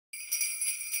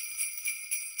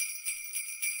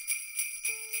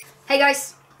Hey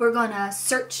guys, we're gonna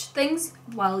search things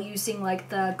while using like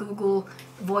the Google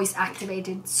voice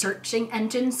activated searching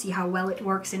engine, see how well it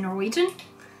works in Norwegian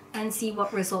and see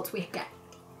what results we get.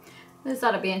 This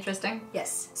ought to be interesting.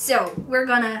 Yes, so we're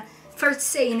gonna first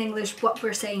say in English what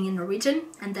we're saying in Norwegian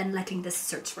and then letting this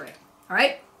search for it.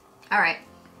 Alright? Alright,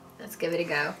 let's give it a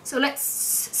go. So let's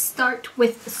start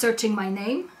with searching my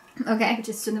name. Okay. Which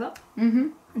is Sunniva.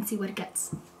 Mm-hmm. And see what it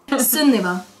gets.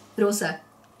 Sunniva Rosa.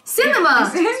 Cinema!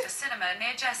 For cinema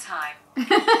near Jessheim.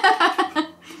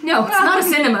 No, it's not a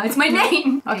cinema, it's my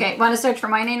name. Okay, want to search for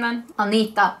my name then?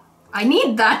 Anita. I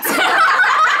need that.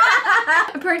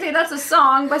 Apparently that's a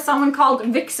song by someone called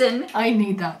Vixen. I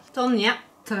need that. Tonja.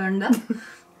 Turn that.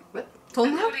 What?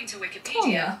 Tonja? According to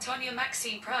Wikipedia, Tonya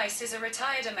Maxine Price is a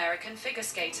retired American figure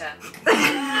skater.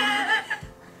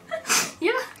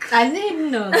 Yeah. I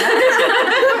didn't know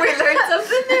that. We learned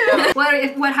something new.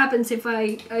 What happens if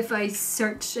I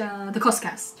search the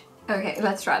Coscast? Okay,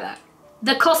 let's try that.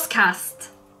 The Coscast.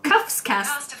 The Cast.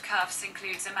 cast of Cuffs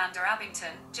includes Amanda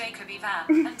Abington, Jacob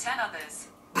Evan, and 10 others.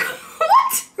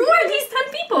 What? Who are these 10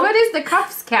 people? What is the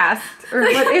Cuffs cast? Or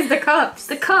what is the Cuffs?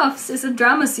 The Cuffs is a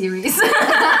drama series.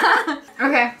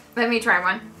 Okay, let me try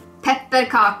one.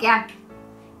 Pepperkaka.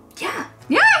 Yeah.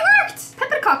 Yeah, it worked!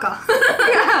 Pepperkaka.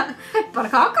 Yeah.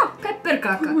 Pepperkaka.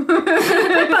 Pepperkaka.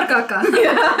 Pepperkaka.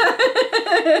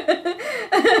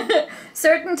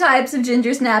 Certain types of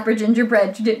ginger snap or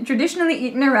gingerbread traditionally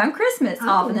eaten around Christmas,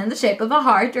 often in the shape of a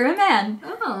heart or a man.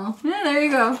 Oh. Yeah, there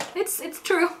you go. It's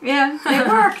true. Yeah, it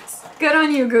worked. Good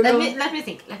on you, Google. Let me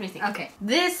think. Okay.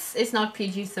 This is not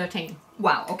PG-13.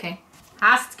 Wow, okay.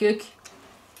 Astkuk.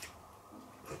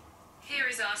 Here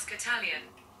is Ask Italian.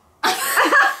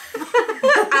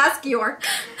 Ask York.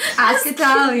 Ask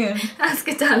Italian. Ask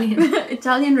Italian.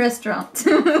 Italian restaurant.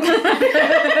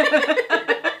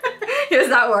 Yes,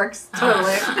 that works.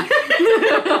 Totally.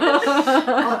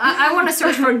 Oh, I want to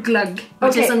search for glug,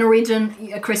 which is a Norwegian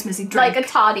Christmassy drink. Like a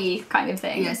toddy kind of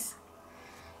thing. Yes.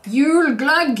 Jul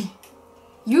glug.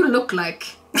 You look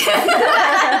like.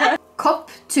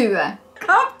 Cop 2.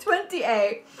 Cop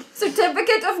 20A.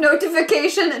 Certificate of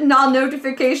notification,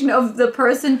 non-notification of the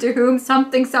person to whom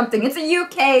something. It's a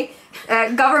UK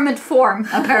government form,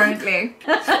 apparently.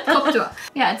 Cop 2.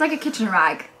 Yeah, it's like a kitchen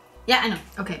rag. Yeah, I know.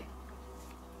 Okay.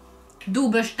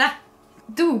 Dobørste.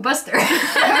 Buster.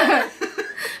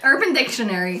 Urban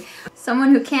Dictionary.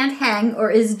 Someone who can't hang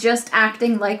or is just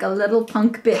acting like a little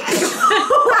punk bitch.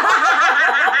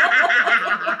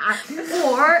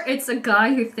 Or it's a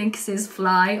guy who thinks his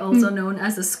fly, also known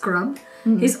as a scrub.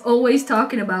 He's always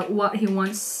talking about what he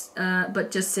wants, but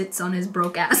just sits on his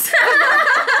broke ass.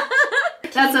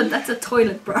 That's a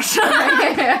toilet brush.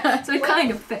 Yeah. So it kind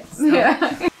of fits. So. Yeah.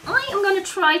 I am gonna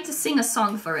try to sing a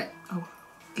song for it. Oh.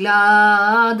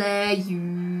 Glade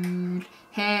jul,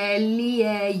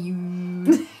 hellige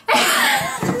jul.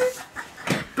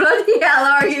 Bloody hell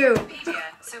are you?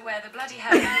 Wikipedia, so where the bloody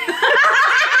hell are you?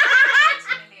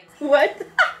 What?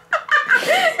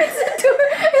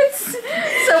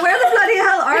 So where the bloody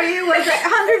hell are you was a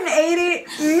 $180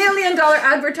 million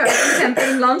advertising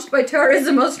campaign launched by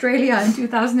Tourism Australia in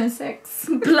 2006.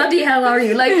 Bloody hell are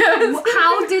you? Like,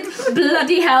 how did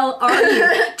bloody hell are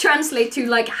you translate to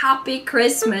like happy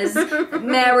Christmas,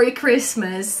 Merry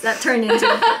Christmas? That turned into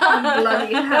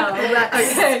bloody hell.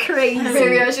 That's crazy.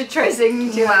 Maybe I should try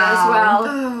singing to it as well.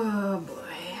 Oh boy.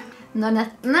 Når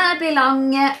nettene blir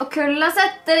lange og kulda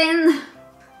setter inn.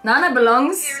 Nana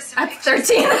belongs at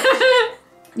 13.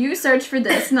 You search for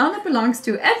this. Nana belongs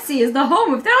to Etsy is the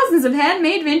home of thousands of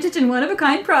handmade, vintage, and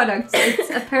one-of-a-kind products. It's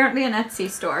apparently an Etsy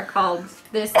store called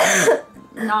This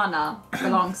Nana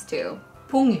Belongs to.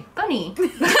 Pung. Bunny.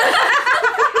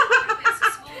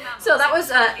 So that was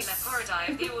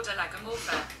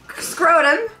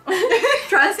scrotum,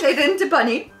 translated into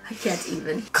bunny. I can't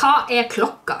even. Hva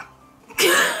klokka?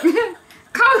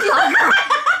 Cocklocker.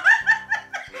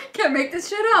 Can't make this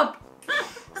shit up.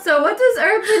 So what does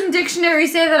Urban Dictionary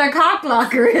say that a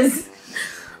cocklocker is?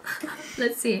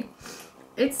 Let's see.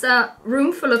 It's a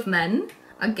room full of men,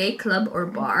 a gay club or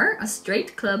bar, a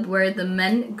straight club where the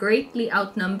men greatly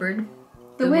outnumbered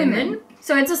the women.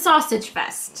 So it's a sausage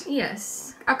fest.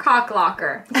 Yes. A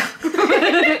cocklocker.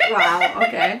 Wow,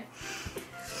 okay.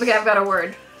 Okay, I've got a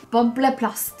word.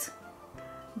 Bobleplast.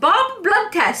 Bob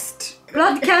blood test.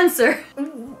 Blood cancer.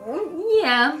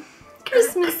 Yeah.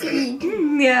 Christmassy.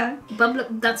 Yeah.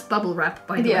 That's bubble wrap,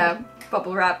 by the way. Yeah,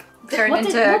 bubble wrap. Turned What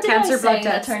into did cancer I say blood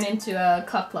that test. turned into a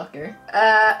cockblocker?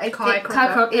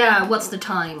 Yeah. Yeah, what's the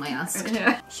time, I asked.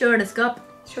 Yeah. Shortest gap.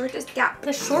 Shortest gap.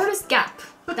 The shortest gap.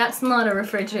 That's not a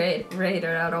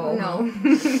refrigerator at all. No.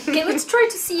 Okay, let's try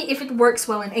to see if it works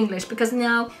well in English, because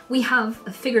now we have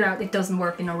figured out it doesn't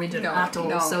work in Norwegian at all.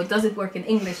 No. So does it work in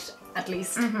English at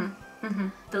least?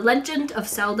 The Legend of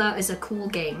Zelda is a cool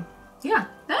game. Yeah,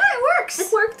 It works.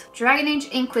 it worked. Dragon Age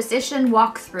Inquisition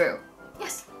walkthrough.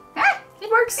 Yes, Ah, it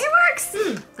works. it works.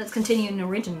 Let's continue in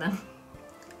Norwegian then.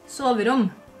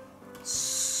 Soverom.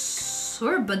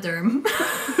 Sorbaderm.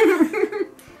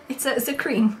 It's a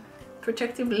cream.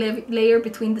 Protective layer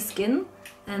between the skin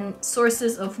and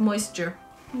sources of moisture.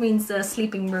 Means a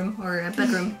sleeping room or a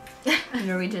bedroom in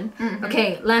Norwegian.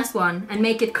 Okay, last one. And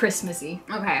make it Christmassy.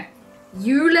 Okay.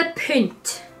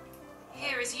 Julepynt.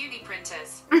 Here is uni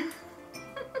printers.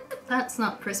 That's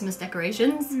not Christmas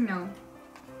decorations. No.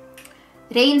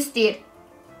 Reinstyr.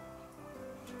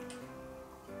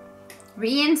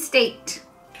 Reinstate.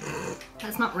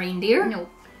 That's not reindeer. No.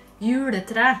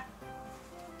 Juleträ.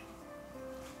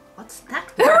 What's that?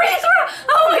 Urethra!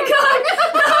 Oh my god!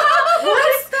 What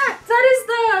is that? That is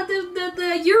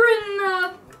the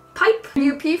urine pipe.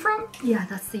 You pee from? Yeah,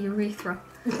 that's the urethra.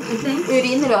 I think.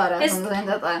 Urinrøret. Is- som det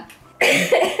heter.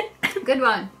 Good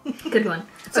one. Good one.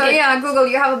 So Okay. yeah, Google,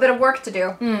 you have a bit of work to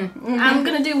do. I'm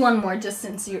gonna do one more just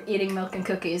since you're eating milk and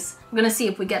cookies. I'm gonna see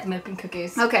if we get milk and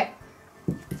cookies. Okay.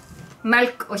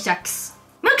 Melk og kjeks.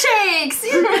 Milkshakes!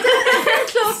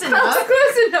 Close enough.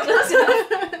 Close enough. Close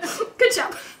enough. Good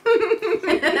job.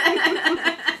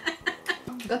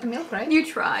 You got the milk, right? You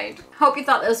tried. Hope you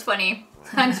thought that was funny.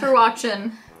 Thanks for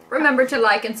watching. Remember to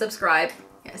like and subscribe.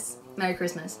 Yes. Merry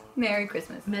Christmas. Merry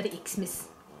Christmas. Merry Xmas.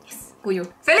 Yes. God jul.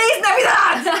 Feliz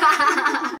Navidad!